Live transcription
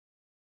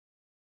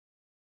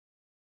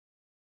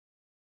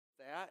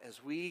that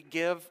as we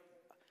give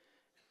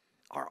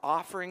our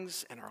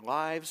offerings and our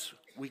lives,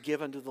 we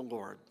give unto the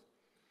Lord.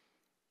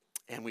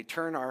 And we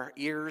turn our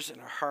ears and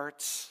our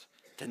hearts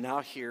to now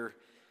hear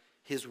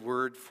his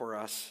word for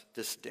us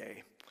this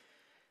day.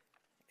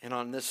 And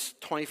on this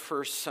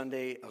 21st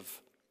Sunday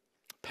of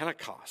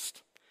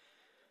Pentecost,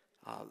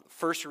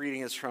 first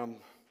reading is from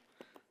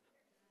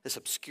this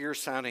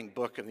obscure-sounding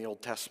book in the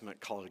Old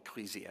Testament called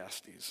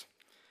Ecclesiastes.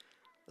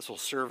 This will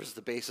serve as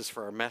the basis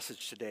for our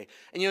message today.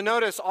 And you'll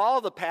notice all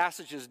the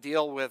passages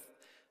deal with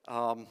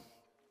our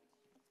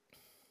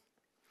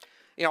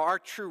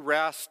true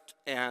rest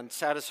and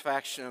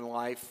satisfaction in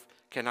life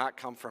cannot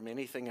come from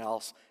anything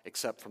else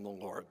except from the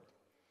Lord.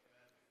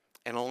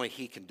 And only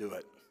he can do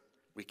it.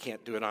 We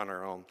can't do it on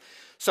our own.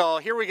 So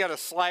here we got a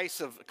slice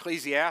of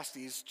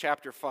Ecclesiastes,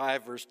 chapter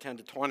 5, verse 10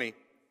 to 20.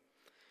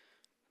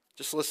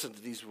 Just listen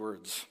to these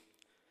words.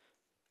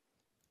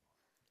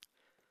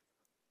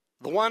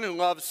 The one who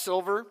loves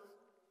silver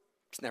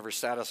is never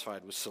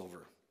satisfied with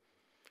silver.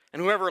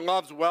 And whoever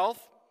loves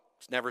wealth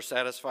is never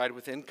satisfied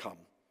with income.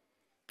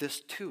 This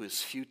too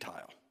is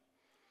futile.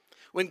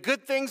 When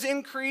good things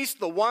increase,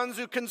 the ones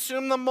who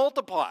consume them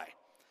multiply.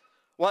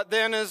 What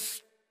then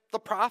is the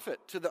profit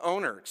to the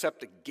owner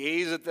except to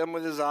gaze at them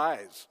with his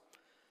eyes?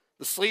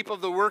 The sleep of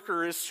the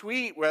worker is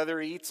sweet,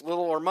 whether he eats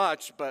little or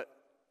much, but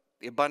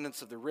the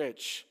abundance of the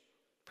rich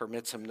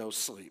permits him no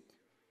sleep.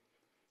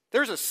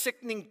 There's a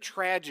sickening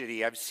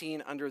tragedy I've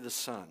seen under the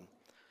sun.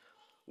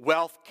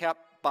 Wealth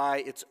kept by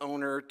its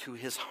owner to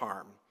his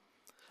harm.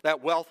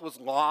 That wealth was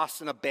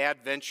lost in a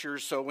bad venture,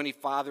 so when he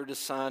fathered a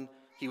son,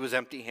 he was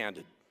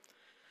empty-handed.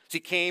 As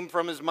he came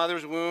from his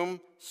mother's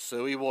womb,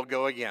 so he will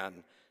go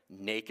again.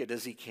 Naked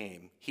as he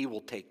came, he will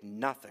take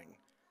nothing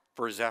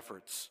for his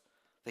efforts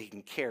that he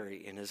can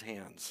carry in his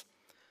hands.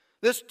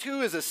 This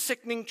too is a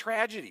sickening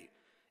tragedy.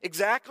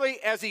 Exactly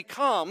as he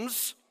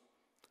comes,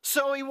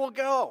 so he will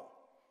go.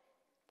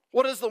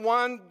 What does the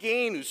one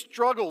gain who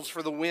struggles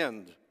for the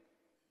wind?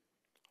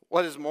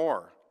 What is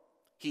more,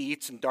 he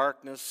eats in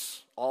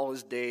darkness all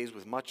his days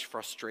with much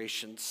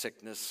frustration,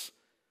 sickness,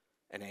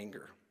 and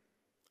anger.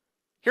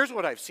 Here's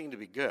what I've seen to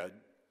be good.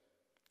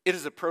 It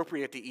is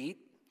appropriate to eat,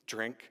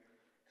 drink,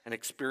 and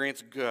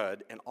experience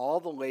good and all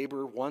the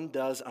labor one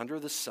does under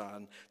the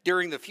sun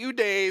during the few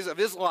days of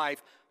his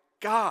life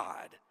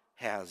God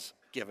has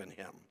given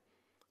him,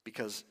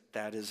 because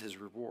that is his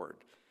reward.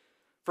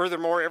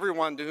 Furthermore,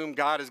 everyone to whom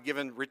God has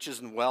given riches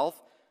and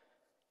wealth,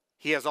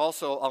 he has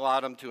also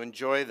allowed him to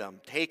enjoy them,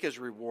 take his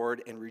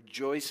reward, and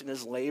rejoice in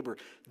his labor.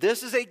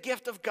 This is a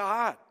gift of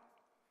God.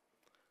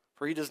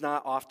 For he does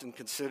not often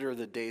consider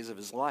the days of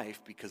his life,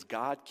 because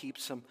God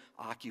keeps him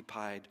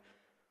occupied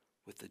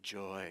with the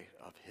joy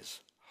of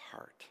his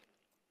heart.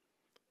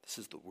 This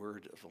is the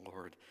word of the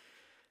Lord.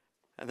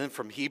 And then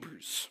from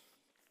Hebrews,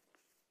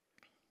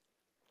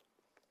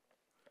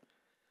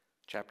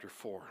 chapter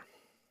 4.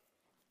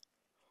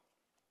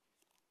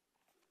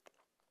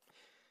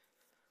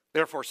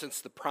 Therefore,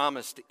 since the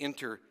promise to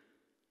enter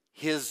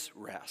his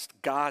rest,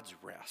 God's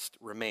rest,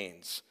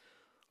 remains,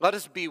 let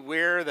us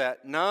beware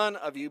that none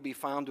of you be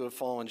found to have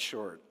fallen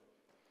short.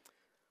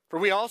 For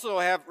we also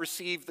have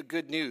received the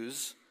good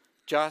news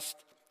just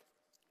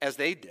as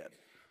they did.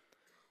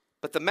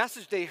 But the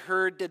message they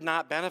heard did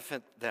not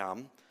benefit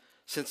them,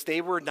 since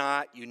they were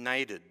not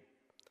united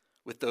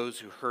with those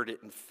who heard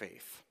it in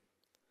faith.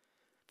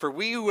 For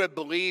we who have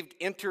believed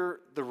enter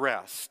the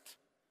rest,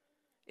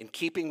 in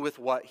keeping with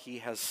what he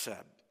has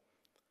said.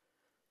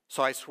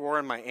 So I swore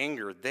in my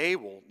anger, they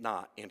will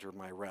not enter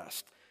my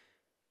rest,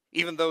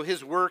 even though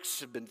his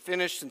works have been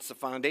finished since the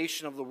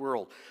foundation of the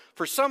world.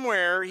 For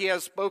somewhere he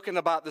has spoken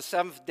about the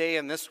seventh day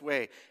in this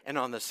way, and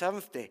on the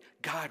seventh day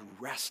God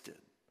rested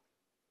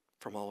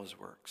from all his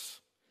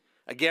works.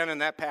 Again, in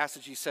that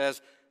passage he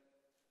says,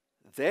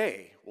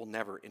 they will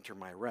never enter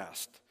my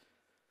rest.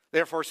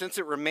 Therefore, since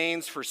it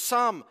remains for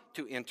some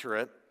to enter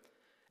it,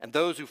 and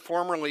those who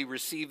formerly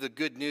received the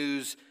good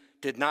news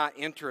did not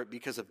enter it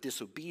because of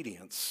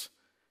disobedience,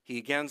 he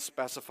again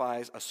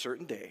specifies a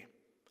certain day,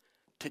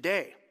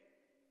 today.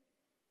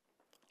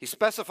 He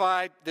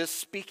specified this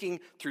speaking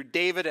through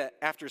David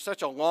after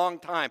such a long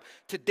time.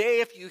 Today,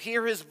 if you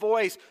hear his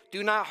voice,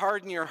 do not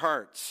harden your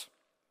hearts.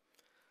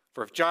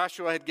 For if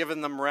Joshua had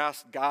given them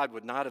rest, God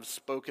would not have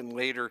spoken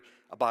later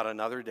about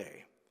another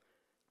day.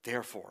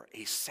 Therefore,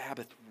 a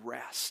Sabbath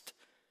rest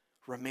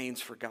remains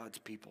for God's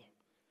people.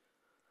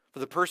 For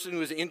the person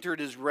who has entered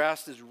his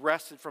rest is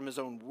rested from his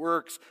own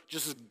works,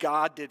 just as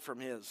God did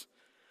from his.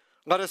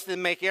 Let us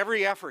then make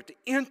every effort to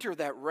enter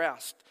that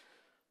rest,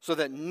 so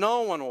that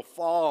no one will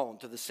fall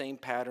into the same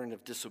pattern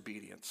of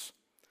disobedience.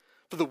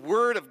 For the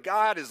word of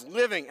God is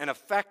living and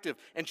effective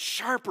and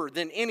sharper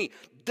than any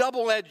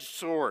double-edged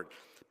sword,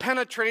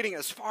 penetrating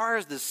as far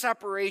as the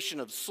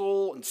separation of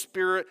soul and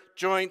spirit,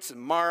 joints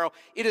and marrow.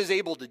 It is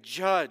able to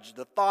judge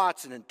the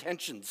thoughts and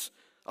intentions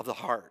of the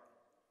heart.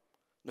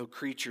 No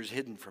creature is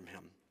hidden from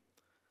him,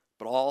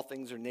 but all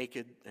things are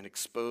naked and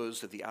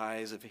exposed to the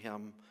eyes of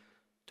him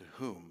to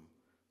whom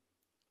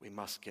we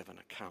must give an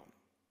account.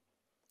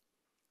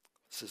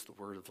 This is the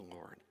word of the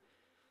Lord.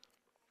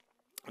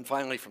 And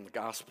finally, from the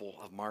Gospel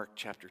of Mark,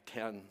 chapter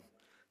 10,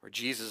 where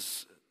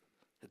Jesus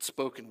had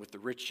spoken with the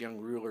rich young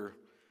ruler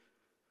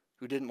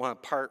who didn't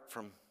want to part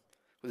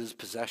with his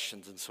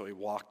possessions, and so he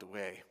walked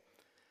away.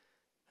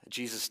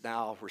 Jesus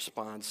now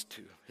responds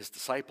to his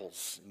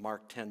disciples in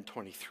Mark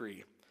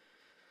 10:23.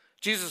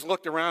 Jesus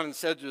looked around and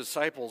said to his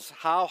disciples,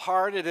 "How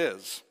hard it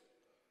is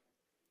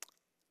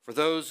for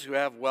those who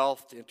have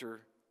wealth to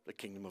enter the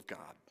kingdom of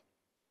God."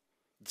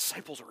 The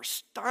disciples are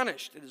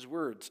astonished at his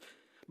words.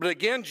 But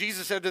again,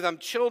 Jesus said to them,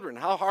 "Children,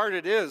 how hard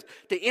it is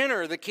to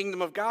enter the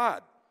kingdom of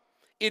God.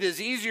 It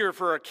is easier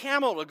for a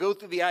camel to go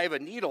through the eye of a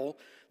needle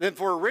than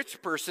for a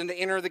rich person to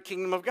enter the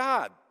kingdom of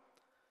God."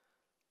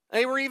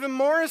 They were even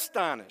more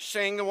astonished,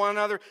 saying to one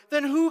another,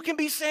 "Then who can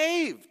be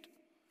saved?"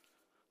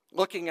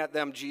 Looking at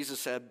them, Jesus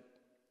said,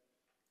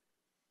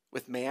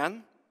 "With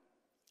man,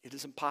 it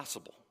is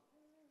impossible,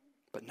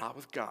 but not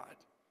with God,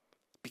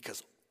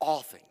 because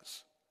all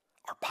things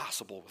are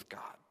possible with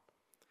God."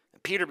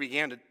 And Peter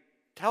began to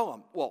tell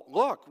him, "Well,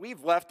 look,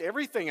 we've left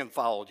everything and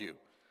followed you."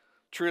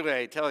 "Truly,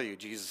 I tell you,"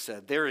 Jesus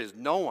said, "there is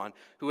no one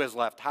who has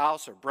left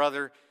house or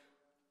brother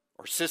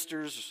or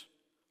sisters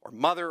or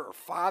mother or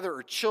father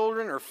or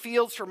children or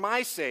fields for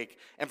my sake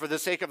and for the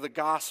sake of the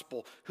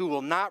gospel who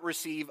will not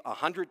receive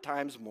 100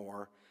 times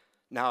more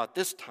now at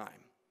this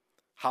time,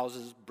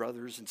 houses,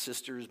 brothers and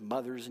sisters,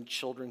 mothers and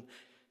children,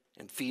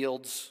 and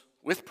fields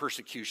with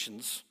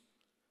persecutions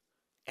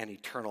and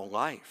eternal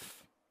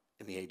life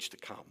in the age to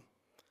come.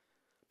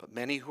 But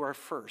many who are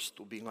first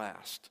will be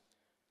last,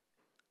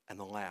 and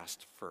the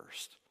last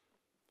first."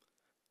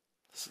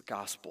 This is the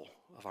gospel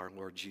of our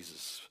Lord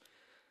Jesus.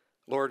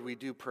 Lord, we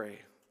do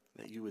pray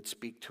that you would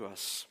speak to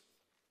us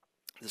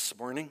this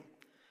morning.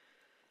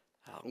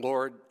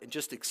 Lord, and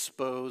just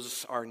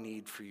expose our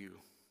need for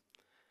you.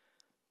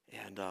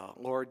 And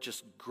Lord,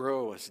 just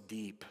grow us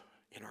deep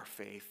in our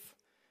faith.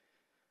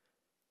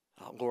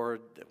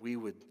 Lord, that we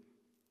would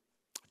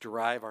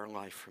derive our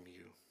life from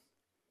you.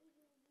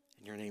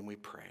 In your name we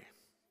pray.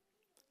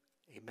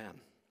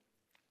 Amen.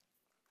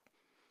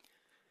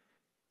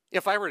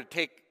 If I were to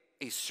take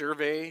a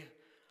survey,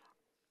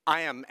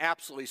 I am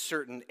absolutely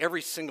certain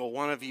every single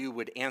one of you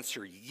would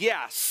answer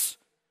yes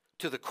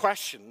to the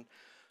question,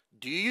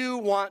 do you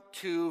want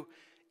to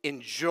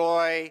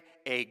enjoy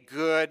a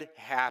good,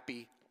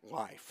 happy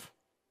life?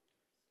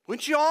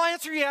 Wouldn't you all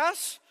answer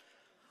yes?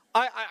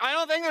 I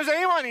don't think there's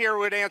anyone here who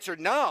would answer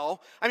no.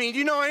 I mean, do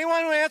you know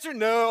anyone who answered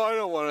no, I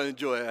don't want to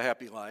enjoy a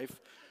happy life?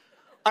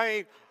 I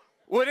mean,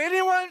 would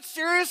anyone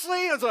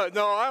seriously? It's like,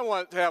 no, I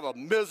want to have a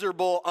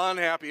miserable,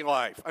 unhappy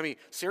life. I mean,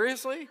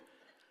 seriously?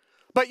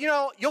 But you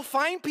know, you'll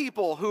find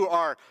people who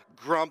are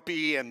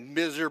grumpy and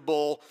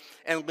miserable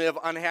and live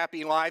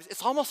unhappy lives.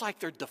 It's almost like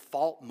their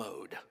default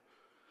mode.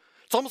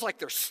 It's almost like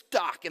they're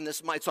stuck in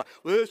this mind. It's like,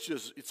 well,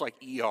 it's like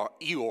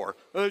Eeyore.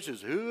 That's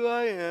just who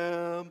I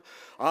am.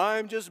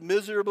 I'm just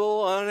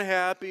miserable,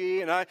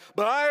 unhappy,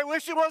 but I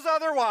wish it was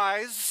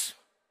otherwise.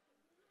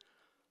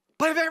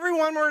 But if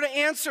everyone were to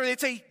answer,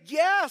 they'd say,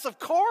 yes, of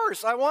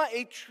course, I want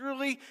a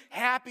truly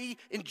happy,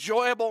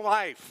 enjoyable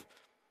life.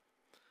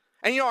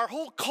 And you know, our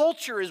whole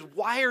culture is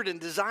wired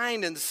and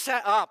designed and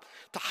set up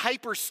to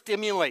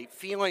hyper-stimulate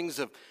feelings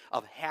of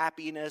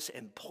happiness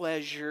and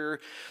pleasure,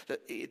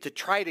 to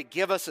try to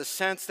give us a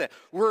sense that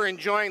we're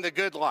enjoying the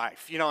good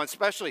life. You know,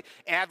 especially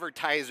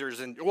advertisers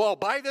and, well,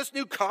 buy this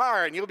new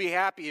car and you'll be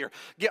happy, or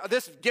get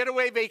this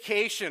getaway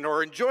vacation,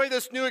 or enjoy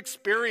this new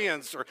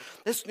experience, or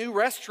this new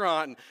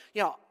restaurant.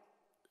 You know,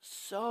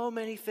 so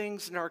many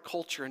things in our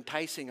culture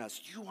enticing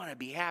us. You want to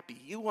be happy.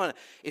 You want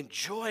to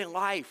enjoy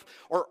life.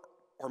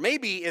 Or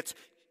maybe it's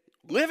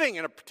living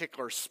in a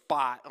particular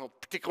spot, in a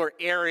particular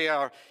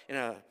area,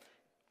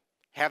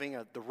 having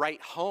the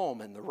right home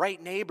and the right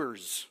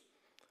neighbors.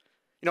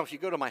 You know, if you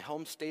go to my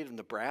home state of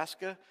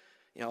Nebraska,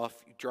 you know, if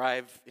you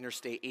drive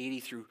Interstate 80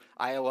 through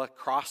Iowa,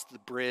 cross the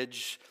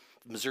bridge,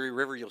 the Missouri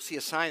River, you'll see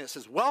a sign that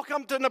says,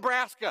 "Welcome to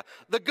Nebraska,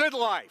 the good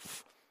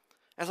life."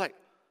 I was like,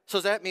 so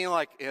does that mean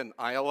like in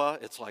Iowa,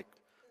 it's like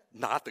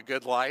not the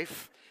good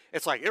life?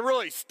 It's like, it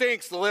really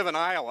stinks to live in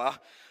Iowa.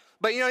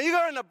 But, you know, you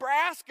go to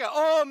Nebraska,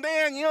 oh,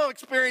 man, you'll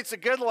experience a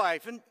good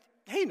life. And,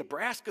 hey,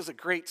 Nebraska's a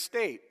great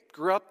state.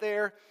 Grew up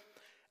there.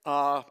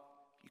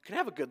 You can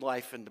have a good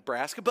life in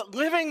Nebraska, but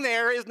living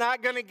there is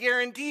not going to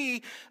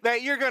guarantee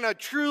that you're going to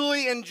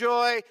truly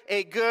enjoy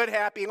a good,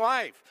 happy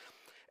life.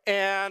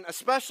 And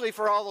especially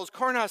for all those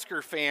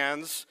Cornhusker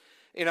fans,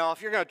 you know,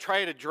 if you're going to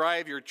try to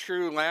drive your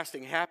true,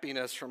 lasting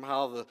happiness from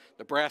how the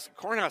Nebraska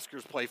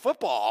Cornhuskers play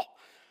football,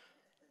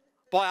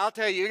 boy, I'll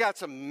tell you, you got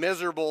some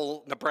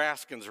miserable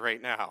Nebraskans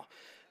right now.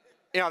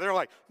 You know, they're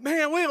like,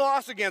 man, we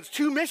lost against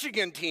 2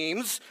 Michigan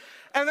teams,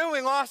 and then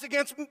we lost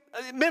against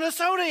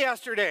Minnesota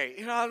yesterday.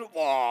 You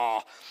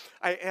know,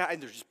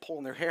 and they're just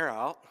pulling their hair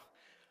out.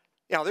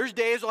 You know, there's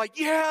days like,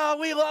 yeah,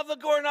 we love the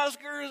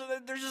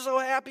Cornhuskers. They're just so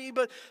happy.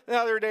 But the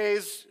other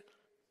days,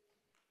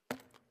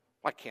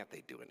 why can't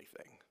they do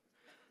anything?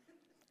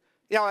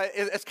 You know,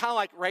 it's kind of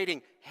like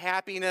writing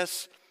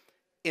happiness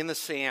in the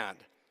sand.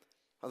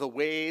 The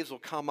waves will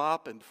come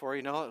up, and before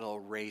you know it, it'll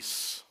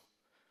erase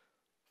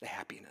the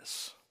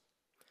happiness.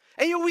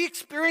 And we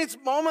experience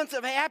moments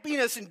of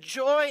happiness and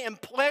joy and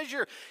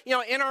pleasure,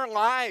 in our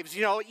lives,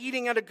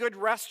 eating at a good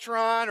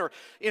restaurant or,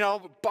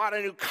 bought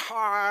a new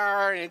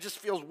car and it just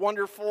feels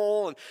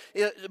wonderful.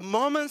 And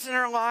moments in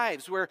our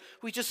lives where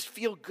we just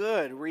feel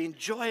good, we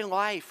enjoy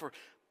life,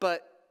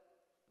 but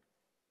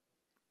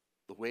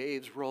the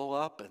waves roll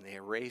up and they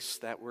erase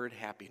that word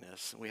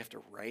happiness, and we have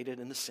to write it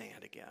in the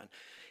sand again.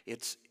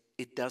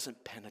 It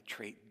doesn't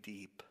penetrate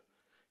deep.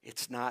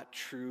 It's not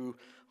true,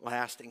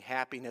 lasting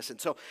happiness. And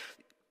so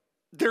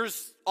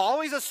there's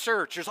always a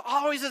search. There's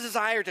always a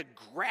desire to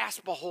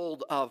grasp a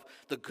hold of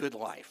the good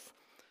life.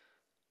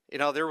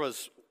 There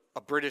was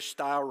a British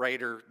style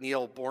writer,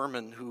 Neil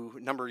Borman, who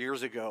a number of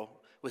years ago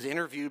was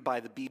interviewed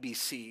by the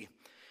BBC.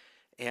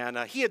 And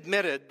he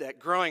admitted that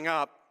growing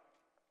up,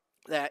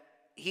 that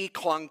he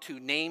clung to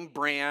name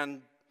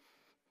brand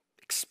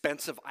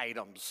expensive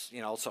items,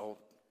 so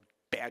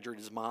badgered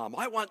his mom.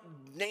 I want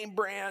name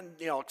brand,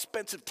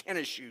 expensive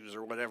tennis shoes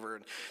or whatever.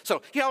 And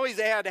so he always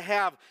had to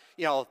have,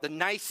 the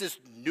nicest,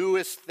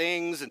 newest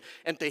things.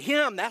 And to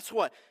him, that's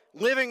what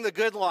living the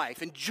good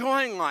life,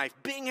 enjoying life,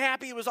 being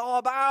happy was all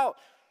about.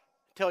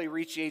 Until he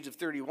reached the age of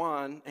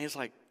 31, and he's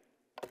like,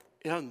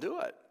 it doesn't do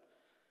it.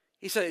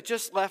 He said, it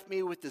just left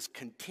me with this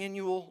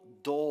continual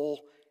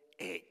dull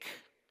ache.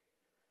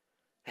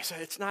 He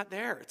said, it's not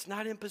there. It's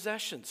not in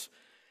possessions.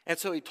 And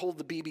so he told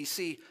the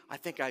BBC, I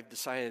think I've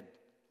decided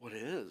what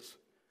it is.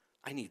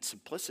 I need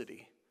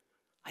simplicity.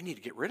 I need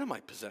to get rid of my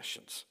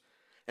possessions.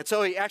 And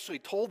so he actually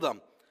told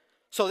them,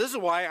 so this is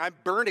why I'm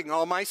burning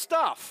all my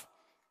stuff.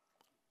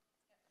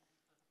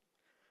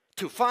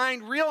 To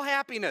find real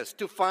happiness,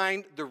 to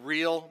find the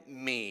real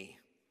me.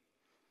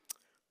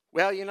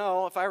 Well,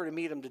 if I were to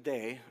meet him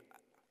today,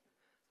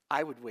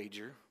 I would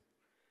wager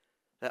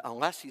that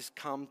unless he's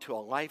come to a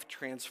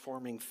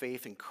life-transforming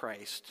faith in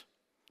Christ,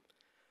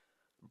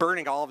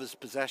 burning all of his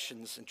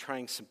possessions and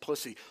trying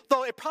simplicity,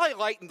 though it probably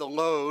lightened the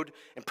load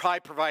and probably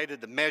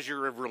provided a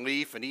measure of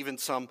relief and even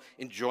some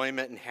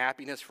enjoyment and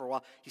happiness for a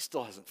while, he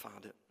still hasn't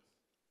found it.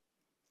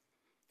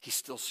 He's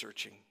still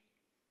searching.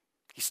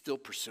 He's still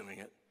pursuing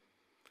it.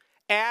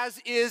 As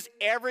is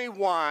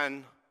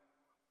everyone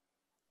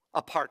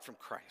apart from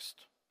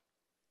Christ.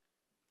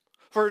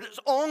 For it is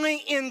only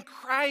in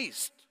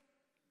Christ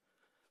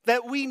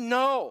that we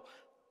know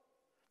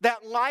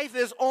that life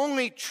is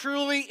only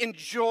truly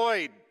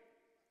enjoyed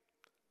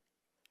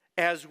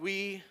as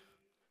we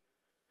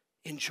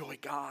enjoy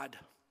God.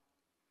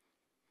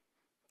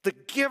 The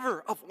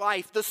giver of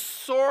life, the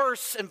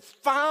source and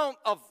fount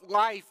of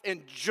life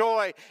and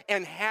joy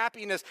and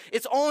happiness.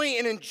 It's only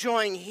in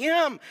enjoying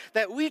Him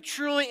that we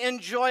truly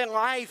enjoy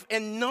life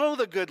and know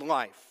the good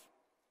life.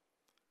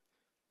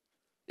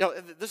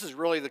 This is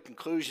really the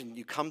conclusion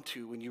you come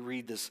to when you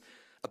read this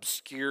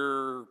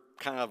obscure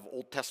kind of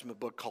Old Testament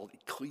book called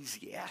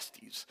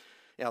Ecclesiastes.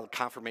 The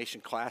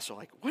confirmation class are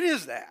like, what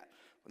is that?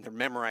 When they're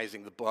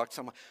memorizing the book.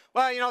 So I'm like,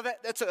 well,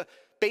 that's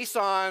based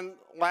on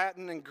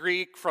Latin and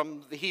Greek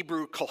from the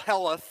Hebrew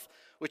koheleth,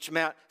 which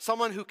meant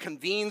someone who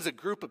convenes a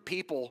group of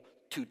people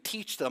to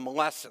teach them a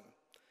lesson.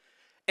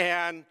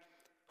 And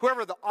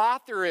whoever the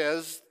author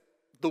is,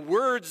 the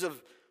words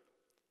of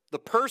the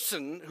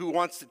person who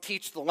wants to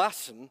teach the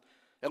lesson,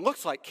 it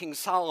looks like King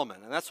Solomon.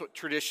 And that's what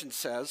tradition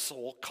says, so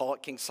we'll call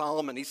it King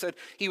Solomon. He said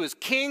he was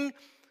king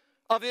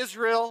of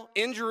Israel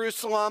in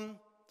Jerusalem,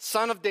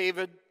 son of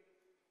David,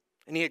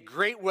 and he had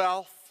great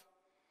wealth,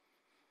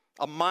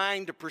 a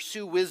mind to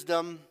pursue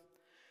wisdom,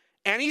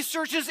 and he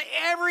searches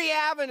every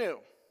avenue.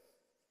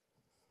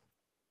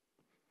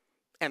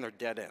 And they're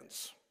dead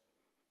ends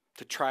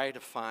to try to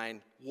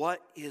find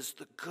what is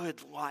the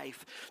good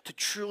life, to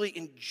truly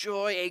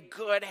enjoy a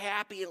good,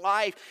 happy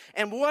life.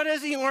 And what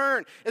does he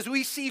learn? As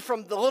we see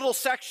from the little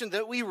section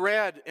that we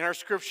read in our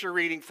scripture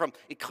reading from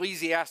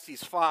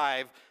Ecclesiastes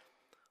 5,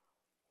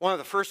 one of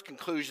the first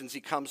conclusions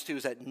he comes to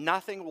is that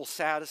nothing will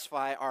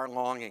satisfy our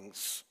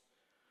longings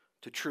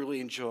to truly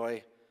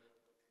enjoy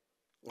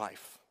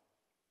life.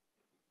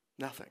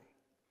 Nothing.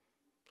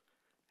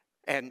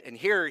 And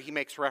here he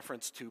makes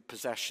reference to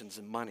possessions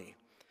and money.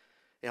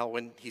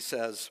 When he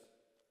says,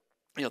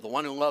 the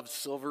one who loves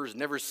silver is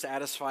never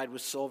satisfied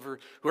with silver.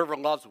 Whoever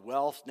loves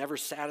wealth, never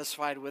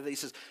satisfied with it. He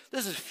says,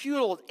 this is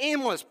futile,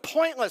 aimless,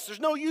 pointless. There's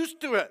no use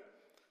to it.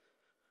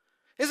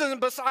 Isn't it?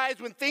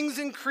 Besides, when things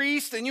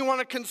increase, then you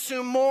want to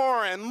consume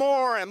more and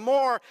more and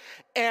more.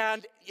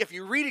 And if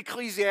you read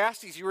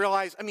Ecclesiastes, you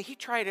realize, he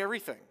tried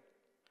everything.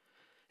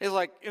 He's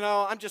like,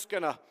 I'm just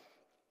going to,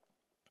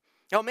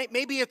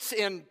 maybe it's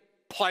in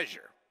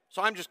pleasure.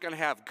 So I'm just going to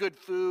have good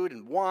food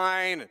and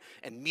wine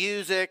and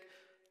music.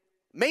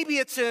 Maybe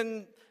it's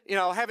in,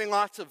 having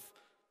lots of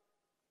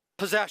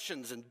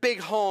possessions and big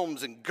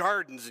homes and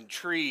gardens and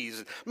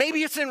trees.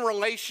 Maybe it's in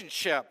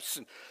relationships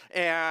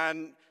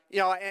and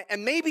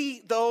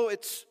maybe, though,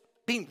 it's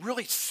being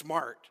really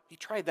smart. He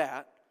tried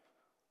that.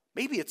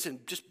 Maybe it's in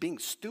just being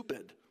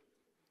stupid.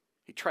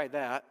 He tried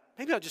that.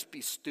 Maybe I'll just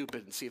be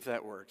stupid and see if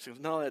that works. He goes,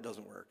 no, that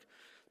doesn't work.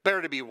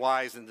 Better to be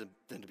wise than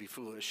to be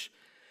foolish.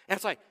 And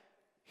it's like,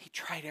 he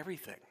tried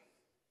everything.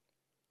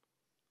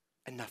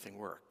 And nothing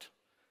worked.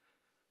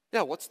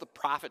 Yeah, what's the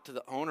profit to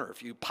the owner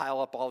if you pile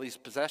up all these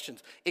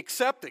possessions?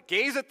 Except to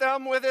gaze at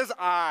them with his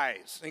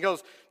eyes. And he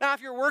goes, now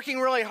if you're working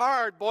really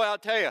hard, boy, I'll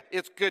tell you,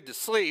 it's good to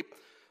sleep.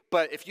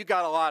 But if you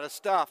got a lot of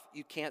stuff,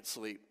 you can't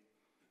sleep.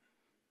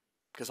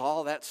 Because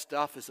all that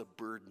stuff is a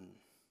burden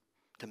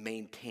to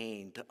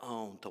maintain, to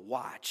own, to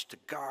watch, to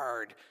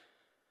guard.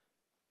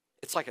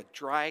 It's like a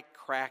dry,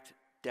 cracked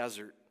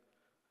desert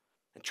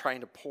and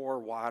trying to pour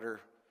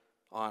water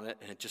on it,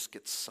 and it just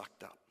gets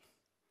sucked up.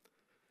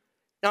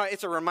 Now,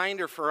 it's a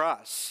reminder for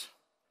us,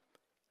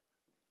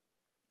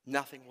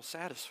 nothing will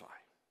satisfy.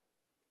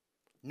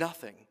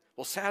 Nothing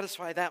will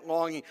satisfy that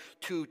longing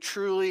to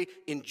truly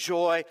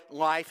enjoy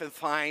life and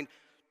find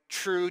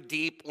true,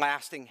 deep,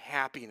 lasting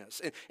happiness.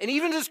 And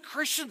even as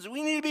Christians,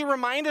 we need to be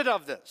reminded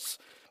of this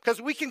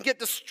because we can get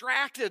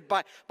distracted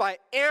by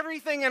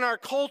everything in our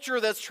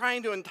culture that's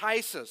trying to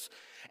entice us.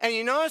 And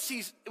you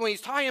notice when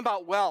he's talking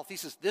about wealth, he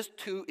says, this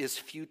too is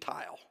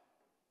futile.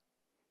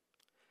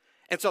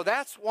 And so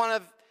that's one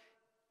of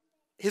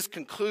his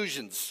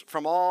conclusions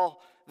from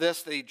all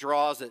this that he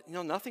draws, that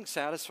nothing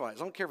satisfies.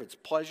 I don't care if it's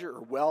pleasure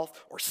or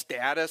wealth or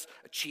status,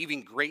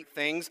 achieving great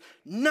things.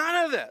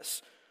 None of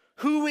this,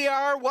 who we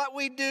are, what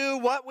we do,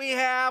 what we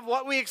have,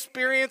 what we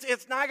experience,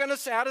 it's not going to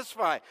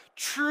satisfy.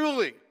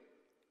 Truly.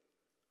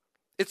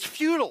 It's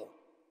futile.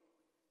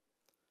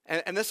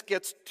 And this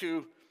gets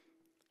to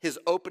his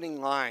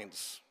opening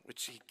lines,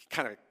 which he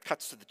kind of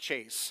cuts to the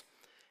chase.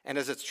 And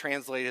as it's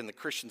translated in the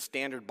Christian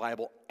Standard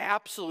Bible,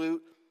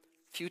 absolute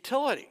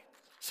futility,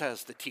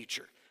 says the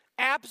teacher.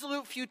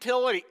 Absolute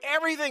futility.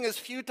 Everything is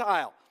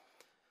futile.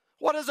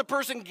 What does a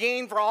person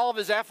gain for all of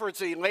his efforts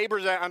that he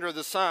labors at under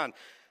the sun?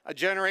 A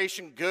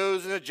generation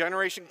goes and a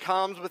generation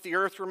comes, but the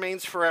earth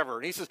remains forever.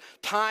 And he says,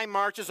 time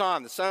marches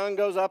on. The sun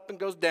goes up and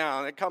goes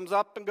down. It comes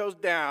up and goes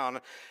down.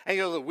 And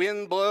the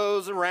wind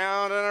blows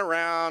around and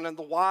around, and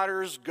the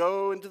waters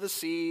go into the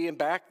sea, and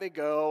back they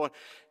go. And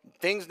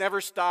things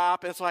never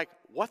stop. And it's like,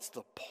 what's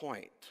the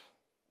point?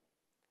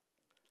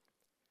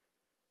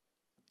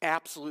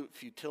 Absolute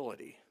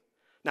futility.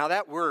 Now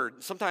that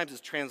word sometimes is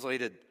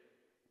translated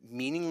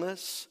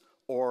meaningless,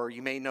 or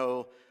you may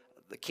know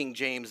the King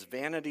James,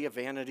 vanity of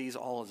vanities,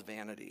 all is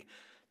vanity.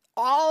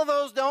 All of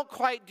those don't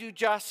quite do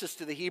justice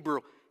to the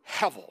Hebrew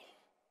hevel.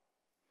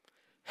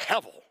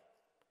 Hevel.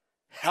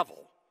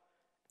 Hevel.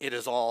 It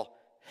is all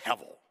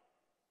hevel.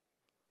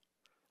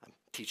 I'm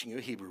teaching you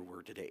a Hebrew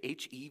word today.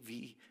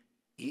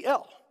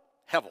 H-E-V-E-L.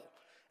 Hevel.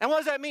 And what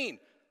does that mean?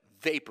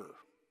 Vapor.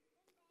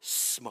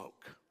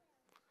 Smoke.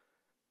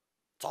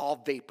 It's all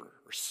vapor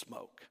or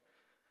smoke.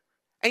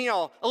 And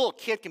a little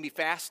kid can be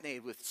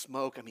fascinated with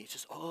smoke. I mean, it's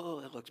just,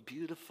 it looks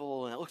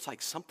beautiful, and it looks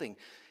like something,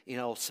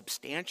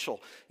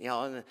 substantial.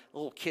 And the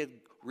little kid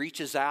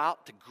reaches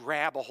out to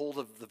grab a hold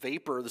of the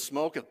vapor or the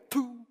smoke, and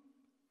poof.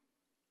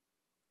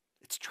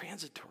 It's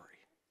transitory.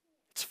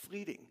 It's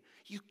fleeting.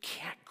 You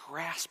can't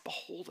grasp a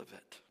hold of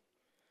it.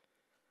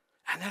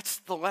 And that's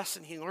the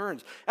lesson he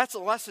learns. That's the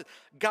lesson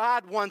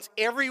God wants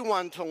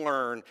everyone to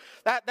learn.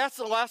 That's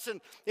the lesson,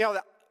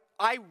 that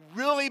I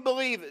really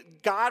believe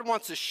God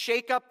wants to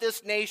shake up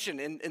this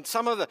nation and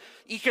some of the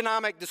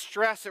economic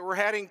distress that we're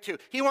heading to.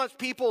 He wants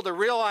people to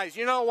realize,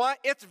 you know what?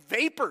 It's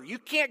vapor. You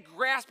can't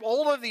grasp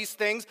hold of these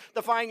things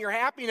to find your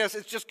happiness.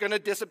 It's just going to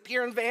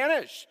disappear and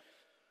vanish.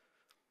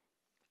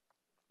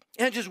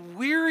 And it just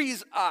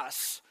wearies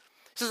us.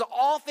 It says,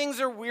 all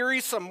things are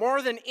wearisome,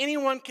 more than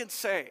anyone can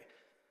say.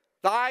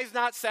 The eye's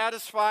not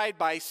satisfied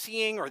by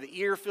seeing, or the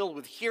ear filled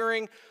with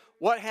hearing.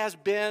 What has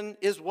been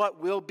is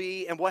what will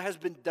be, and what has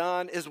been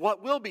done is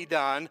what will be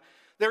done.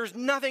 There's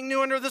nothing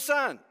new under the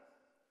sun.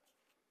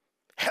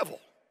 Hevel,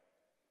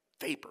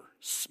 vapor,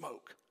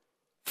 smoke.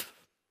 You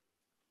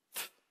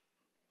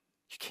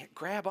can't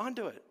grab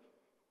onto it.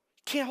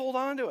 You can't hold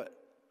on to it.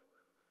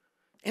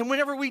 And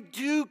whenever we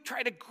do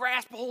try to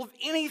grasp a hold of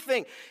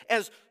anything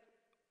as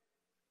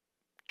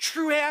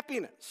true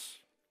happiness,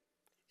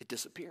 it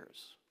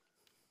disappears.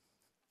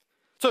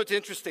 So it's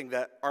interesting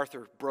that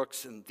Arthur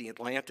Brooks in The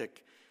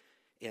Atlantic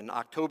in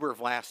October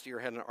of last year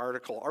had an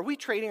article, Are we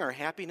trading our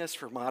happiness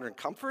for modern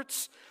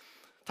comforts?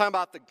 Talking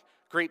about the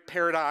great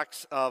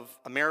paradox of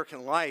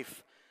American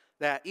life,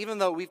 that even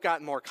though we've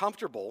gotten more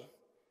comfortable,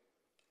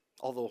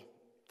 although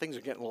things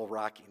are getting a little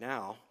rocky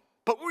now,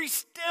 but we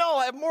still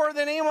have more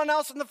than anyone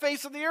else on the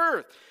face of the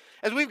earth.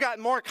 As we've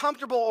gotten more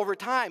comfortable over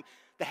time,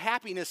 the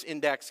happiness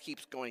index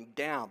keeps going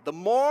down. The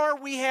more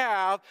we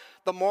have,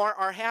 the more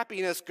our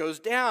happiness goes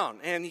down.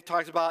 And he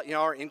talks about,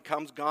 our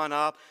income's gone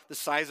up, the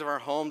size of our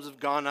homes have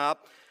gone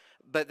up.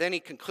 But then he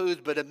concludes,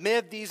 but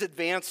amid these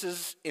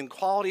advances in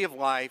quality of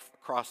life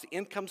across the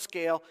income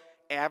scale,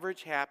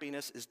 average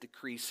happiness is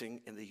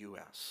decreasing in the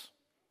U.S.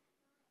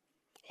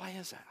 Why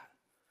is that?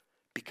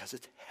 Because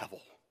it's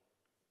hevel.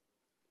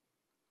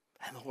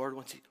 And the Lord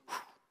wants you,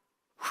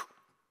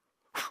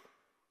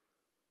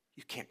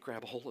 you can't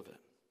grab a hold of it.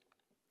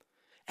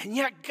 And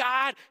yet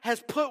God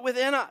has put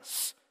within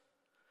us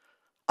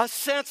a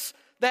sense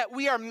that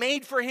we are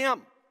made for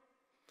Him.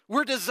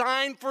 We're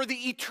designed for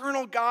the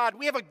eternal God.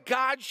 We have a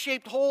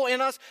God-shaped hole in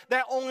us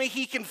that only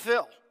He can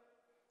fill.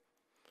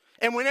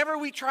 And whenever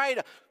we try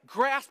to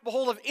grasp a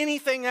hold of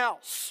anything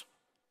else,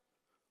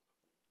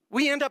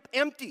 we end up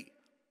empty.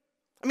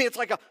 I mean, it's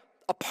like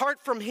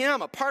apart from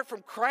him, apart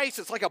from Christ,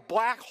 it's like a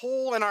black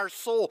hole in our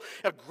soul,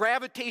 a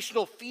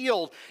gravitational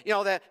field,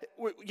 that,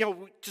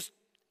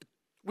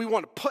 we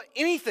want to put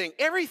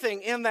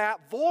everything in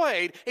that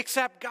void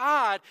except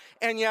God.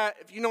 And yet,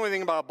 if you know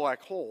anything about a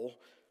black hole,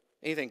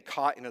 anything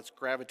caught in its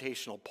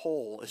gravitational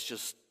pull is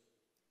just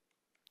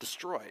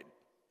destroyed.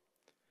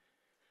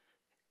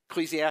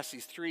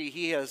 Ecclesiastes 3,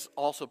 he has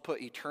also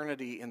put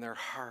eternity in their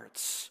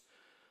hearts.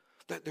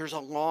 There's a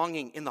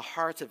longing in the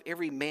hearts of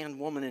every man,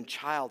 woman, and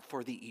child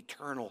for the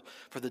eternal,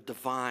 for the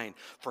divine,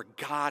 for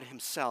God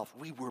himself.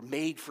 We were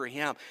made for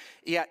him.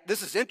 Yet,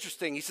 this is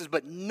interesting. He says,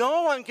 but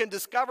no one can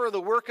discover the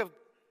work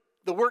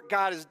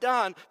God has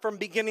done from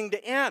beginning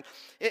to end.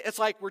 It's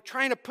like we're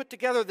trying to put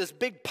together this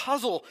big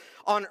puzzle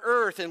on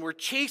earth, and we're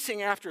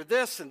chasing after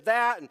this and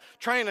that and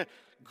trying to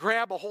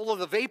grab a hold of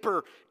the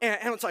vapor,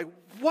 and it's like,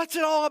 what's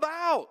it all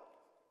about?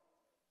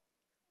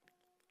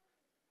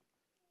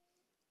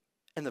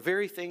 And the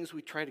very things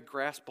we try to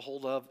grasp a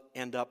hold of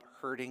end up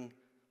hurting,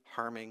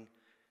 harming,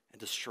 and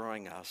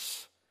destroying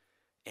us,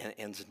 and it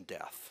ends in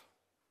death.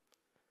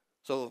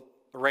 So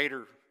the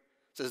writer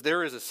says,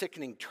 there is a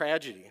sickening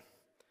tragedy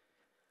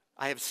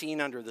I have seen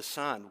under the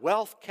sun,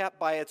 wealth kept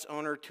by its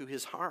owner to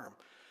his harm.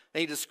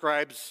 And he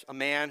describes a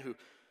man who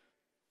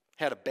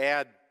had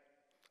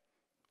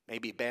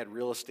maybe a bad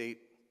real estate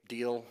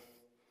deal,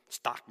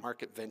 stock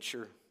market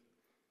venture.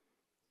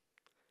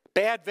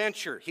 Bad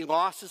venture. He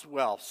lost his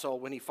wealth. So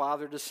when he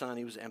fathered his son,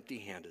 he was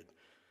empty-handed.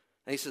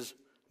 And he says,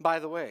 by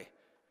the way,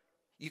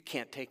 you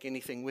can't take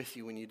anything with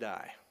you when you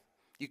die.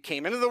 You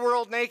came into the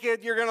world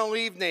naked, you're going to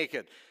leave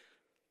naked.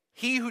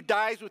 He who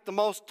dies with the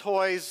most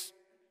toys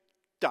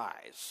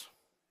dies.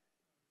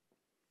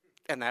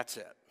 And that's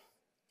it.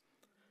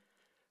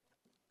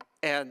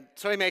 And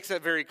so he makes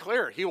that very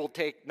clear. He will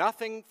take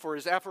nothing for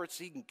his efforts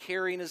he can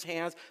carry in his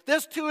hands.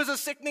 This too is a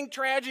sickening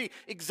tragedy.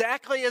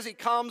 Exactly as he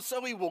comes,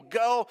 so he will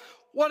go.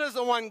 What does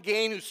the one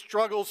gain who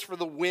struggles for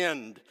the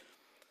wind?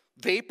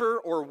 Vapor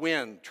or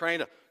wind, trying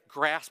to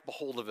grasp a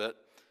hold of it.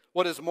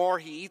 What is more,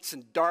 he eats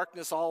in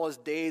darkness all his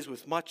days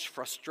with much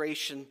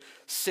frustration,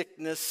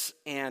 sickness,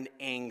 and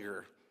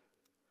anger.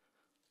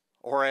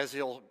 Or as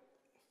he'll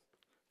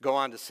go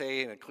on to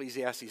say in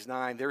Ecclesiastes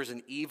 9, there is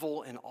an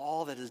evil in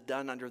all that is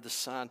done under the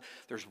sun.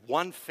 There's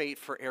one fate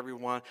for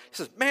everyone. He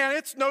says, man,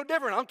 it's no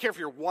different. I don't care if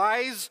you're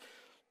wise,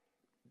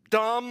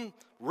 dumb,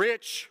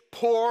 rich,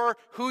 poor,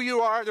 who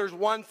you are. There's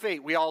one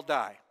fate. We all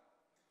die.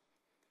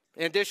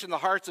 In addition, the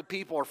hearts of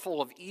people are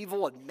full of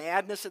evil and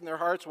madness in their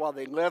hearts while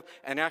they live,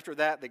 and after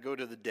that, they go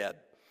to the dead.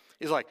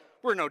 He's like,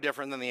 we're no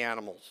different than the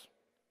animals.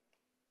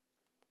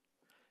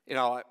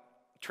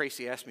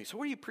 Tracy asked me, so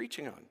what are you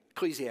preaching on?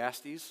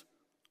 Ecclesiastes?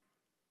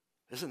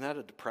 Isn't that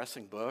a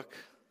depressing book?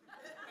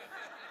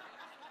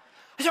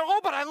 I said,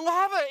 but I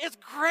love it. It's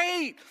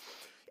great.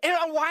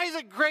 And why is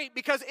it great?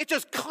 Because it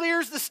just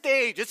clears the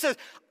stage. It says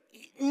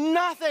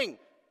nothing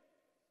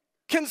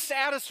can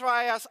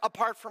satisfy us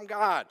apart from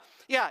God.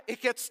 Yeah,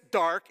 it gets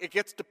dark. It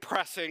gets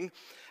depressing.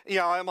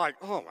 I'm like,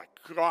 oh my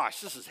gosh,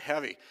 this is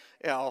heavy.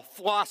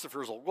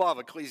 Philosophers will love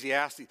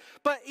Ecclesiastes.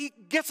 But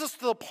it gets us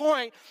to the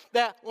point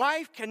that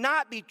life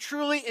cannot be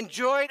truly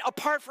enjoyed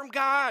apart from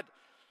God.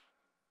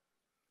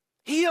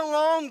 He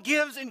alone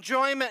gives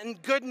enjoyment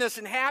and goodness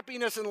and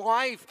happiness in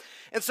life.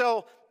 And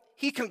so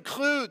he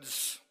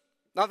concludes,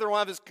 another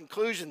one of his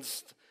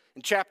conclusions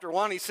in chapter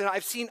 1, he said,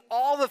 I've seen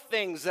all the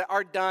things that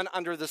are done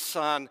under the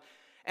sun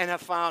and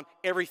have found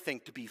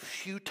everything to be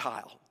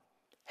futile,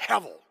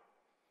 hevel,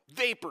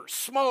 vapor,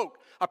 smoke,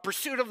 a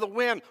pursuit of the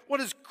wind.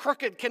 What is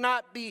crooked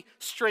cannot be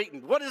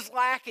straightened. What is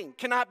lacking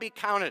cannot be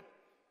counted.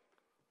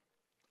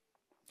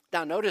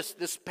 Now notice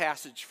this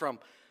passage from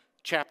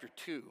chapter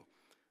 2.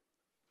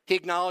 He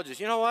acknowledges,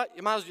 you know what?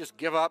 You might as well just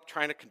give up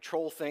trying to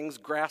control things,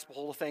 grasp a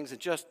hold of things, and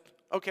just,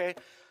 okay,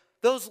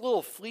 those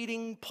little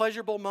fleeting,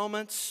 pleasurable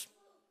moments,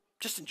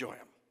 just enjoy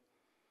them.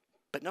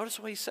 But notice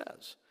what he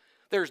says.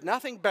 There's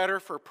nothing better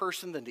for a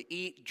person than to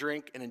eat,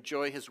 drink, and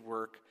enjoy his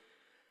work.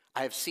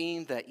 I have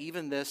seen that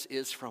even this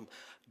is from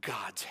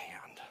God's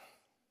hand.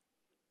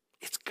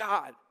 It's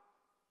God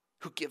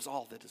who gives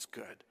all that is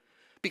good.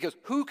 Because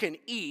who can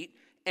eat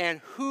and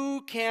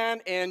who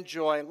can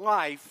enjoy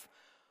life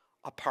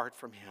apart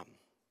from him?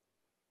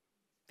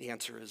 The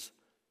answer is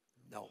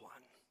no one.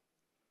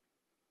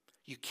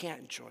 You can't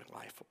enjoy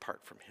life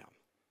apart from him.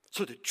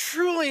 So to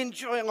truly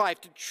enjoy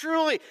life, to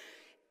truly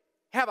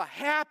have a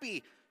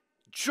happy,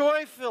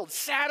 joy-filled,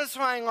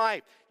 satisfying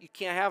life, you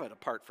can't have it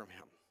apart from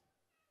him.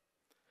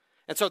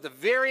 And so at the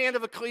very end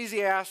of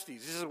Ecclesiastes,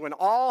 this is when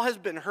all has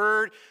been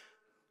heard,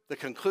 the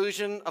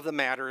conclusion of the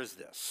matter is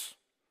this: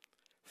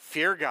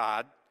 fear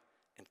God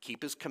and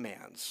keep his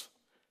commands,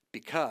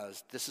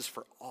 because this is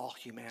for all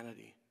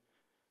humanity.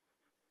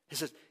 He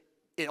says,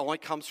 it only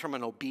comes from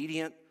an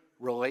obedient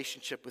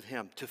relationship with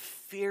him, to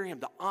fear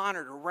him, to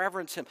honor, to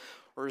reverence him,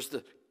 or as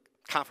the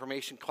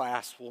confirmation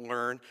class will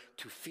learn,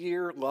 to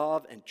fear,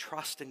 love, and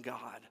trust in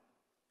God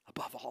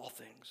above all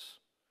things.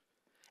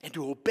 and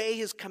to obey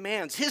his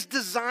commands, his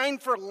design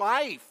for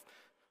life.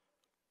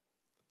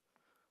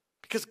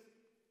 Because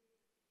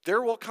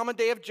there will come a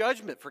day of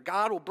judgment, for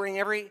God will bring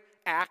every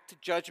act to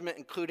judgment,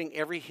 including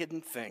every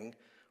hidden thing,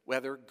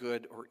 whether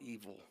good or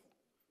evil.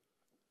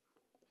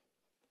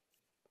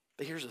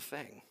 But here's the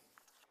thing.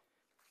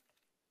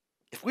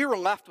 If we were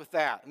left with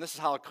that, and this is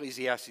how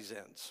Ecclesiastes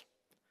ends,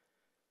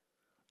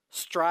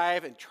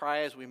 strive and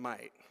try as we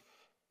might,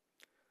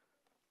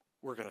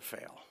 we're going to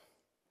fail.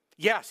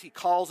 Yes, he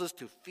calls us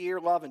to fear,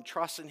 love, and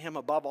trust in him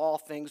above all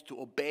things,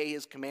 to obey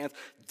his commands.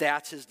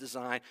 That's his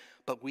design.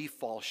 But we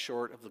fall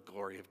short of the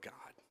glory of God.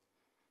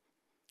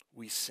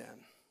 We sin.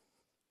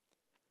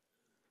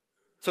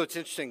 So it's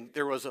interesting.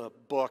 There was a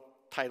book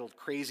titled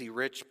Crazy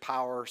Rich,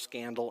 Power,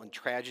 Scandal, and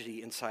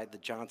Tragedy Inside the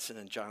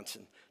Johnson &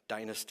 Johnson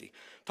Dynasty.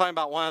 Talking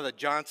about one of the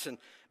Johnson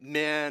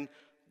men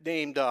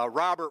named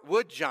Robert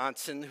Wood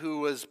Johnson, who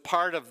was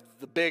part of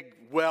the big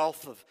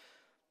wealth of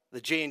the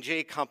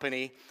J&J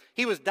company.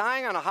 He was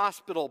dying on a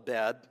hospital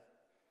bed.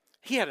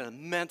 He had an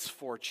immense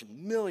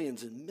fortune,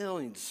 millions and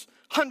millions,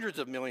 hundreds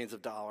of millions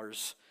of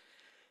dollars.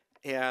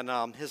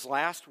 And his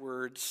last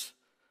words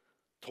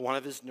to one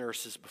of his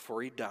nurses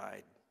before he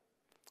died,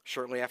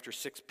 shortly after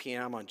 6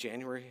 p.m. on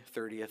January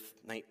 30th,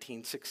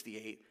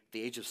 1968, at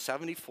the age of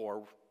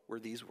 74, were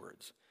these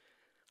words: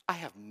 "I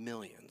have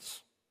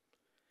millions,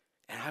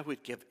 and I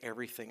would give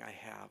everything I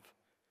have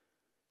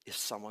if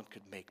someone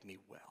could make me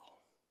well."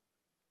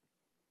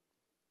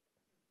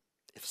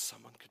 If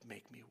someone could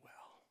make me well.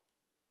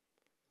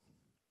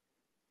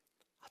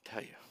 I'll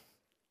tell you,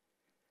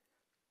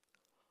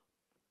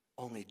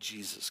 only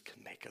Jesus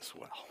can make us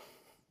well.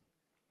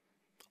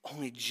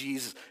 Only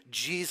Jesus.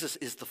 Jesus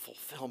is the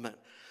fulfillment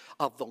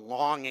of the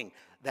longing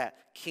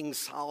that King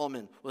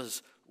Solomon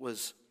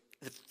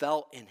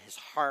felt in his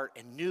heart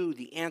and knew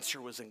the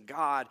answer was in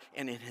God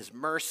and in his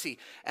mercy,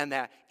 and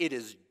that it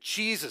is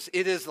Jesus.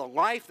 It is the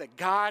life that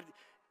God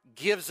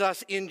gives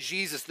us in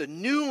Jesus, the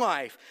new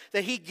life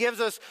that he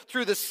gives us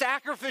through the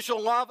sacrificial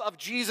love of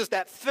Jesus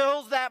that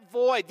fills that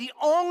void, the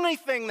only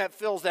thing that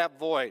fills that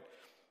void.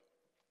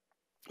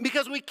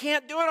 Because we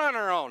can't do it on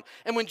our own.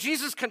 And when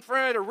Jesus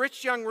confronted a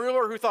rich young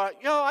ruler who thought,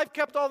 I've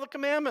kept all the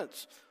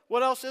commandments.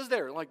 What else is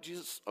there? Like,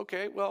 Jesus,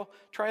 okay, well,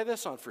 try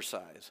this on for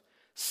size.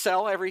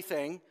 Sell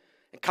everything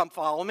and come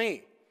follow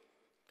me.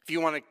 If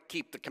you want to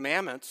keep the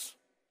commandments,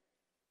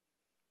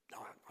 no,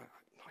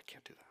 I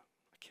can't do that.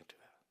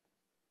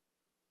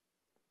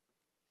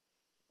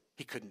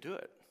 He couldn't do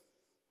it.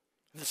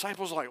 The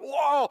disciples are like,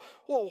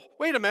 whoa,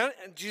 wait a minute.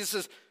 And Jesus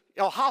says,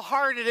 how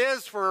hard it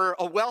is for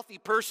a wealthy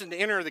person to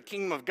enter the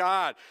kingdom of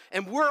God.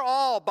 And we're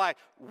all, by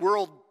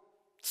world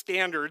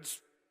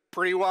standards,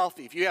 pretty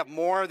wealthy. If you have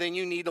more than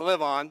you need to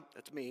live on,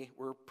 that's me,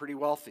 we're pretty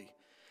wealthy.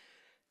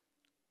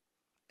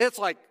 It's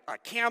like a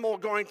camel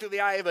going through the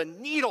eye of a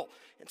needle.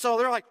 And so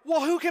they're like,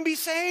 well, who can be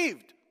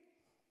saved?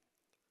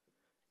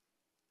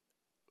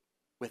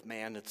 With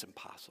man, it's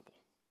impossible.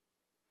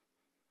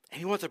 And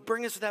he wants to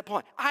bring us to that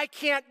point. I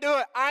can't do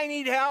it. I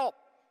need help.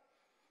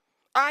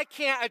 I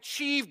can't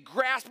achieve,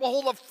 grasp a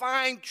hold of,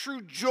 find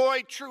true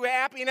joy, true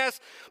happiness,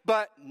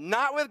 but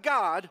not with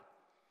God,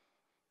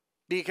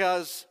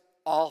 because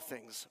all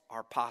things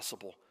are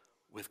possible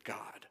with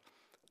God.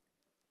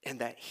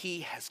 And that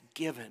he has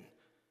given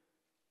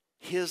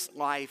his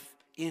life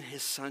in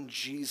his son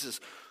Jesus,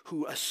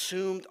 who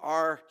assumed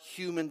our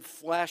human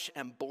flesh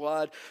and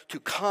blood to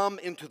come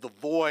into the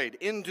void,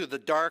 into the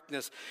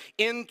darkness,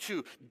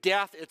 into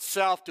death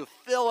itself, to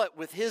fill it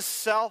with his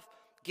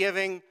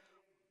self-giving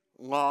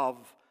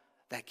love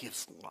that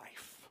gives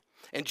life.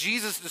 And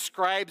Jesus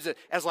describes it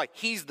as like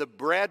he's the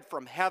bread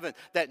from heaven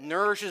that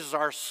nourishes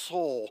our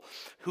soul,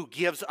 who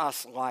gives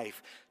us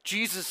life.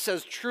 Jesus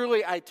says,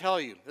 truly I tell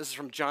you, this is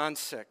from John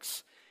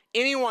 6,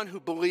 anyone who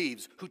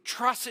believes, who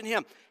trusts in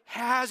him,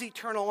 has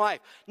eternal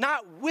life.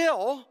 Not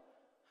will,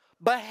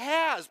 but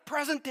has.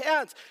 Present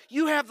tense.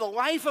 You have the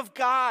life of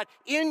God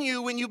in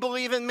you when you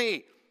believe in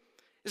me.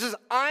 It says,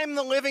 I'm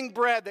the living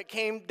bread that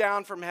came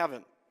down from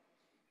heaven.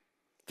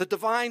 The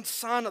divine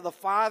Son of the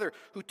Father,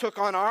 who took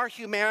on our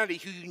humanity,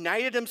 who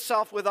united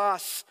himself with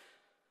us,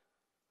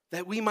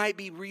 that we might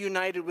be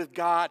reunited with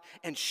God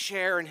and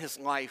share in his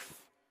life.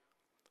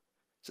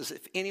 It says,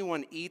 if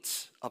anyone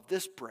eats of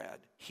this bread,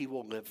 he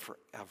will live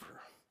forever.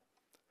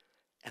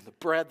 And the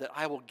bread that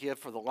I will give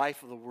for the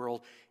life of the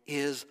world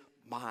is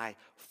my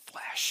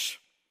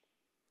flesh.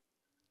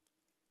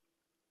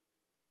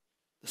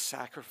 The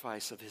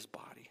sacrifice of his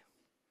body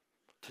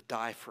to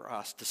die for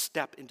us, to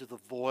step into the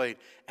void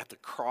at the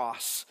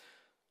cross,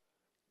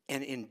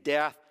 and in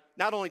death,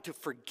 not only to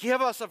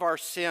forgive us of our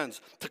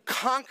sins, to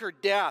conquer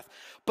death,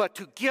 but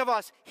to give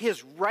us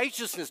his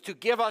righteousness, to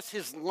give us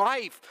his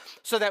life,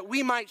 so that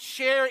we might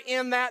share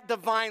in that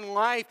divine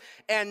life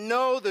and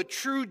know the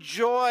true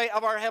joy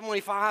of our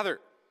Heavenly Father.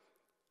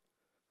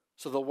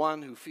 So the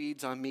one who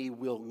feeds on me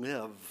will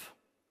live.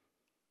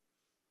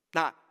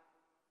 Not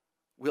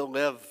will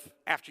live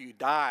after you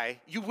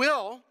die. You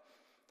will,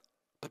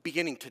 but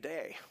beginning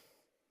today,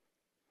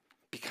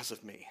 because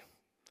of me.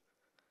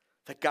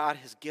 That God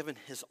has given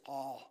his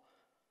all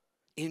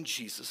in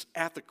Jesus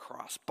at the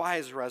cross by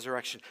his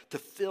resurrection to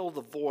fill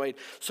the void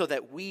so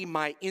that we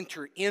might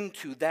enter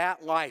into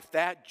that life,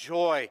 that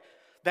joy,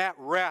 that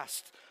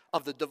rest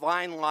of the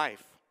divine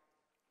life.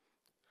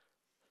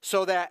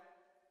 So that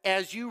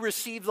as you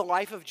receive the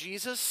life of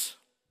Jesus,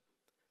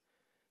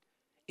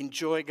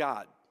 enjoy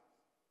God.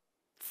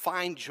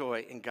 Find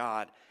joy in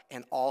God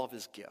and all of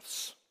his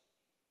gifts.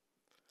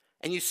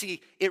 And you see,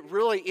 it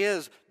really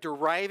is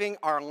deriving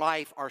our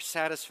life, our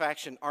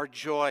satisfaction, our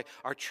joy,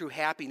 our true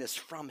happiness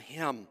from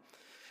him.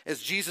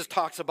 As Jesus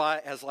talks about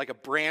it as like a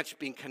branch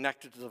being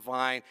connected to the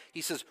vine,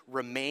 he says,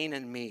 remain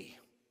in me.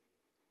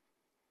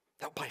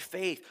 That by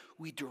faith,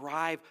 we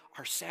derive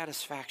our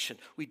satisfaction.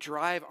 We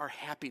derive our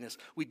happiness.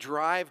 We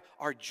derive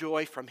our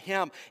joy from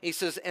him. And he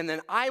says, and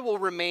then I will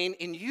remain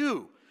in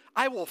you.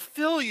 I will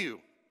fill you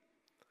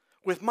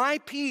with my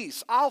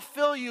peace. I'll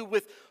fill you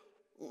with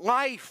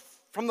life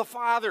from the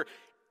Father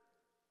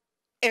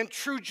and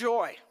true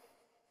joy.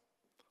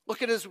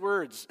 Look at his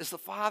words. As the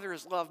Father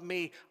has loved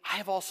me, I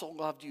have also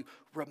loved you.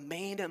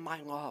 Remain in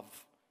my love.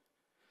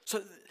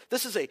 So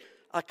this is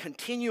a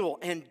continual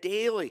and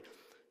daily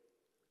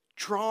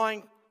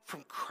drawing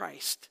from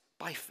Christ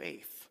by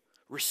faith,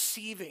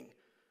 receiving,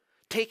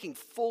 taking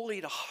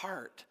fully to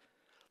heart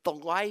the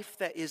life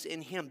that is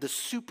in him, the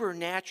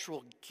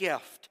supernatural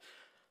gift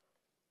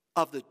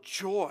of the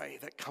joy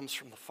that comes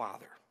from the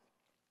Father.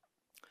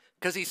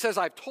 Because he says,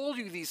 I've told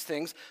you these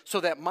things so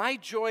that my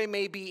joy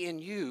may be in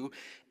you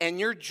and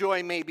your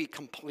joy may be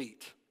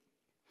complete.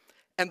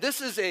 And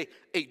this is a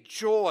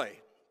joy,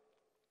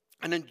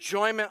 an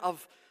enjoyment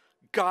of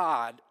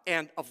God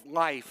and of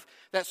life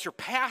that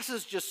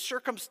surpasses just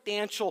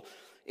circumstantial,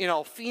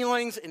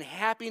 feelings and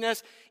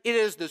happiness. It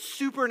is the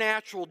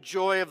supernatural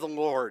joy of the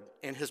Lord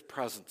in his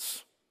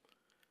presence.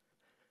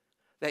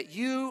 That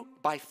you,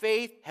 by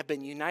faith, have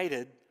been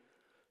united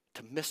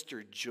to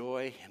Mr.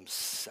 Joy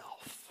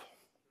himself.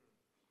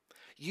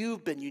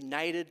 You've been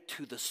united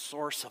to the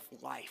source of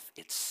life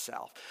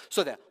itself.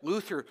 So that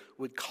Luther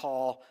would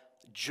call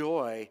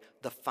joy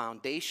the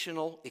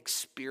foundational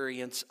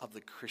experience of the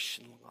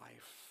Christian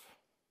life.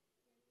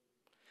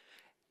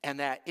 And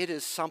that it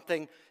is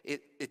something,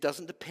 it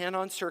doesn't depend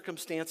on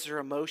circumstances or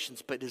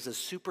emotions, but it is a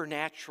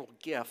supernatural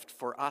gift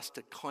for us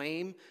to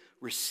claim,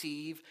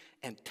 receive,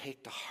 and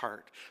take to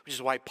heart. Which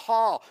is why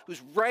Paul,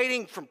 who's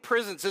writing from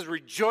prison, says,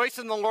 rejoice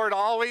in the Lord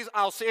always.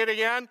 I'll say it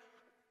again.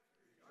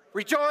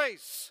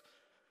 Rejoice.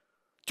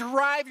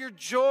 Derive your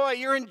joy,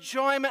 your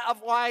enjoyment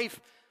of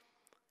life,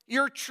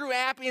 your true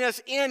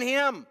happiness in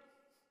him.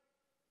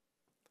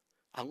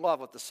 I love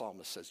what the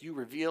psalmist says. You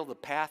reveal the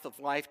path of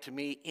life to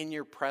me. In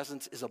your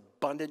presence is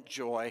abundant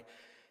joy.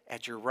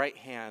 At your right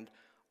hand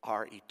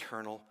are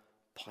eternal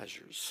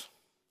pleasures.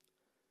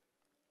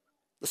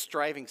 The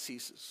striving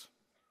ceases.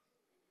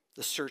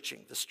 The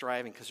searching, the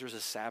striving, because there's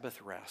a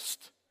Sabbath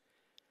rest.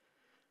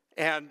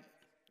 And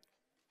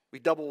we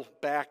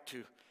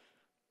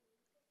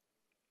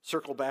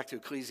circle back to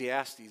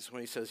Ecclesiastes when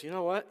he says, you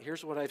know what?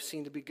 Here's what I've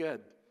seen to be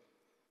good.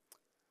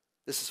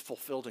 This is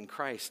fulfilled in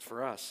Christ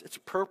for us. It's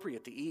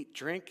appropriate to eat,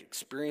 drink,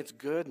 experience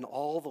good, and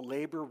all the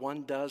labor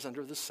one does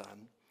under the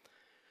sun.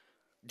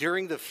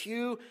 During the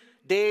few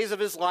days of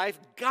his life,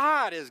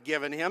 God has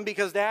given him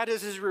because that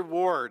is his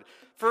reward.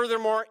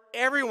 Furthermore,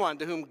 everyone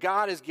to whom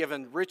God has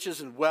given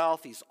riches and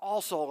wealth, he's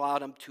also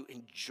allowed him to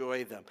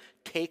enjoy them,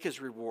 take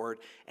his reward,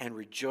 and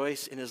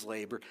rejoice in his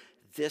labor.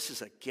 This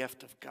is a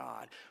gift of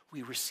God.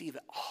 We receive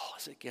it all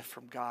as a gift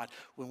from God.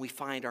 When we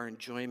find our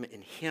enjoyment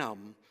in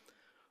him,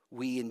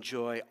 we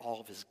enjoy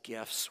all of his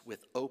gifts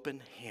with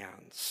open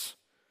hands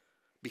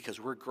because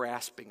we're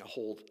grasping a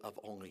hold of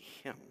only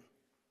him.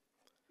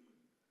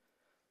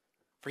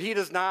 For he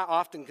does not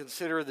often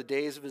consider the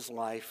days of his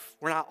life.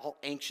 We're not all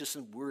anxious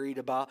and worried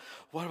about,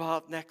 what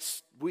about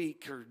next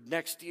week or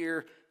next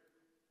year?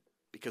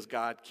 Because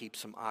God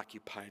keeps him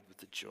occupied with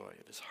the joy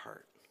of his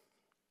heart.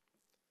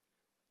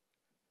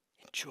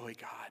 Enjoy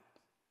God.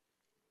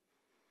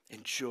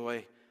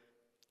 Enjoy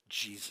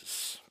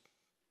Jesus.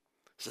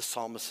 As the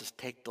psalmist says,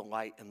 take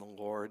delight in the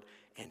Lord,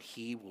 and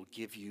he will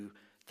give you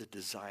the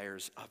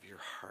desires of your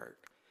heart.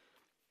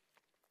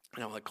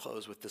 And I want to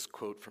close with this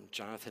quote from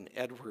Jonathan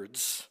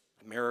Edwards,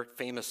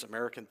 famous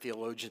American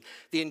theologian.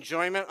 The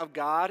enjoyment of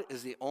God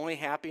is the only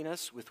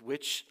happiness with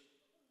which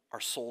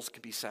our souls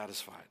can be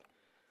satisfied.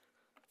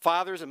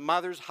 Fathers and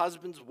mothers,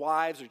 husbands,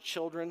 wives, or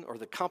children, or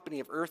the company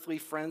of earthly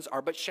friends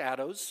are but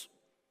shadows.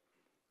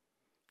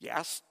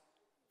 Yes,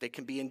 they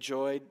can be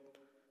enjoyed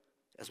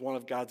as one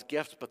of God's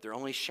gifts, but they're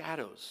only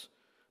shadows.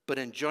 But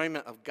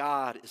enjoyment of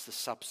God is the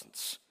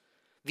substance.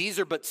 These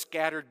are but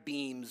scattered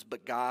beams,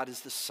 but God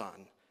is the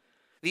sun.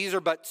 These are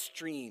but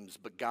streams,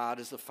 but God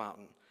is the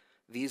fountain.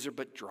 These are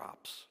but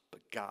drops,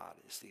 but God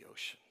is the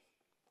ocean.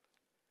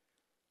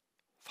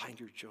 Find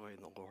your joy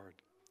in the Lord.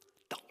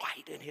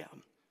 Delight in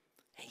him.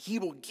 And he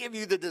will give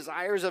you the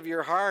desires of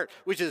your heart,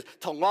 which is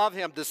to love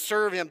him, to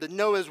serve him, to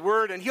know his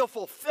word. And he'll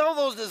fulfill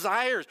those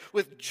desires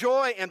with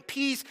joy and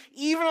peace,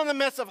 even in the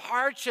midst of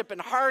hardship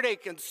and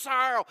heartache and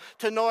sorrow,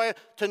 to know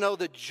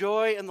the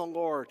joy in the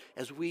Lord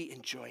as we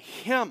enjoy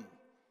him.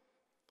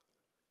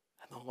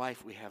 And the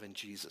life we have in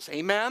Jesus.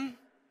 Amen?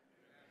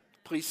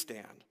 Please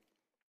stand.